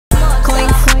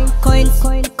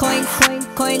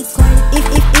coins.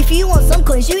 If you want some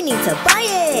coins, you need to buy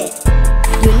it.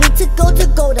 You need to go to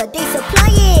Golda, they supply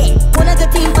it. On a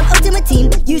good team, on ultimate team,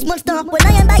 use Monstah when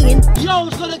I am dying. Yo,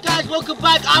 what's going on, guys? Welcome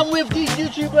back. I'm with these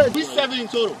YouTubers. We're 7 in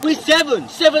total. We're 7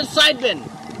 sidemen.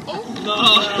 Oh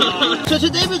no. So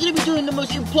today we're going to be doing the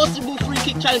most impossible free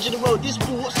kick challenge in the world. This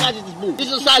ball, what size is this ball? This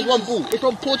is a size 1 ball. It's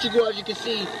from Portugal, as you can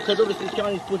see, because obviously this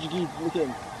camera is Portuguese. Look at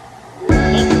him.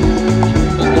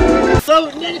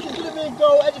 So Nelly's going to be a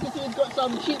goal. As you can see, he's got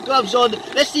some cheap gloves on.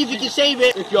 Let's see if he can save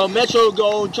it. If you're a Metro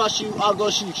goal, trust you, I'll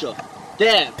go shoot you.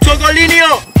 There.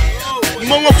 Togolinho!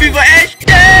 Mongo FIFA Edge!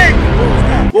 Dang!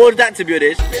 What was that, to be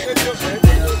honest?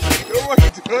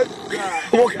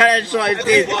 What kind of shot is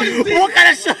this? What kind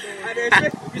of shot?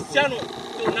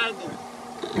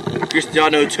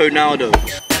 Cristiano Ronaldo.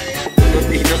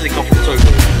 He doesn't come from Togo.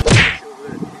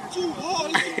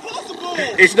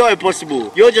 It's not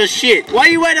impossible. You're just shit. Why are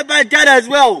you wearing a bandana as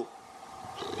well?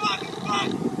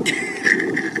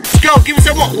 Go, give us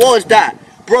some more. What was that?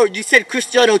 Bro, you said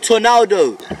Cristiano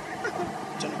Ronaldo.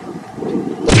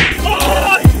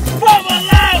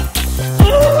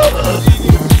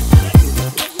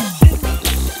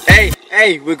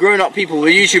 Hey, we're grown up people,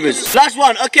 we're YouTubers. Last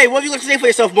one, okay, what have you got to say for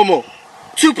yourself, Momo?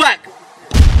 2-pack.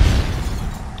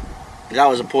 That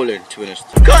was appalling, to be honest.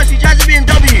 Cause he drives a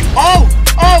BMW. Oh!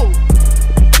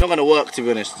 Not gonna work, to be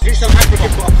honest. Do some African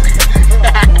pop.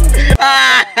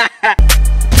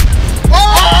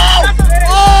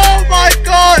 Oh my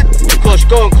god! Kosh,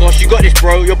 go on, Kosh, you got this,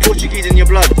 bro. You're Portuguese in your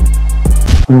blood.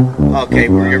 Okay,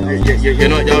 bro, you're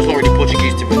not really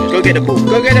Portuguese, to be honest. Go get the ball.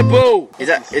 Go get the ball! Is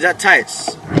that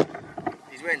tights?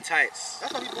 He's wearing tights.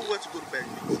 That's what people wear to go to bed.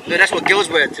 No, that's what girls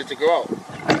wear to go out.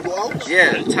 Go out?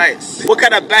 Yeah, tights. What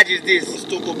kind of badge is this? It's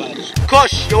Togo badge.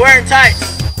 Kosh, you're wearing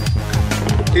tights.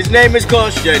 His name is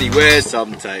Kosh and he wears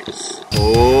some tights.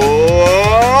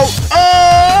 Oh!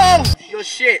 You're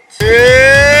shit.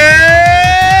 Hey!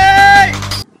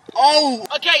 Oh!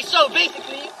 Okay, so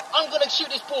basically, I'm gonna shoot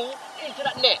this ball into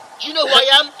that net. Do you know who I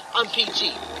am? I'm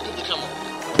PG. Give the camera.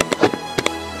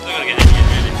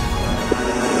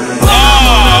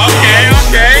 Oh,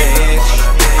 okay.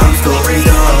 I'm scoring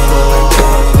goals.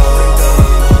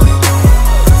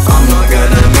 I'm not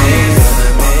gonna miss,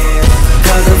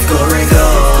 cause I'm scoring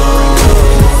goals.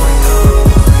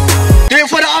 Do it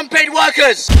for the unpaid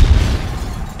workers.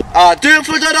 Do it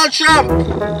for Donald Trump.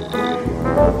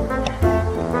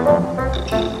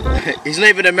 He's not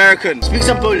even American. Speak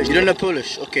some Polish. You don't know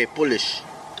Polish? Okay, Polish.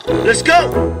 Let's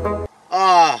go.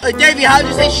 Hey, Davey, how do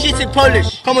you say shit in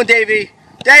Polish? Come on, Davey.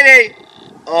 Davey!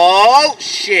 Oh,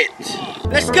 shit.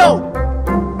 Let's go!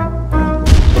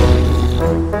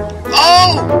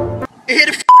 Oh! It hit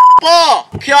the bar!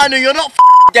 Keanu, you're not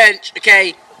dench,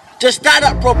 okay? Just stand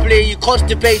up properly, you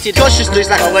constipated. Gosh, just looks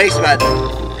like a waste, man.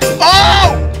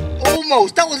 Oh!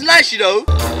 Almost. That was nice, you know.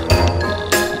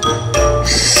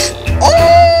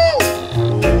 Oh!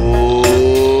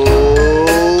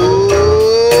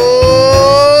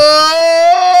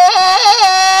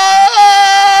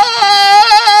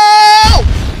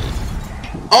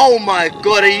 Oh my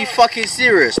god, are you fucking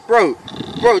serious? Bro,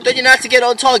 don't you know how to get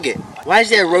on target? Why is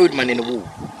there a roadman in the wall?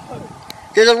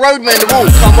 There's a roadman in the wall,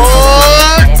 come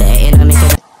on!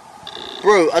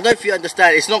 Bro, I don't know if you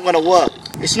understand, it's not gonna work.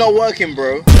 It's not working,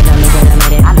 bro.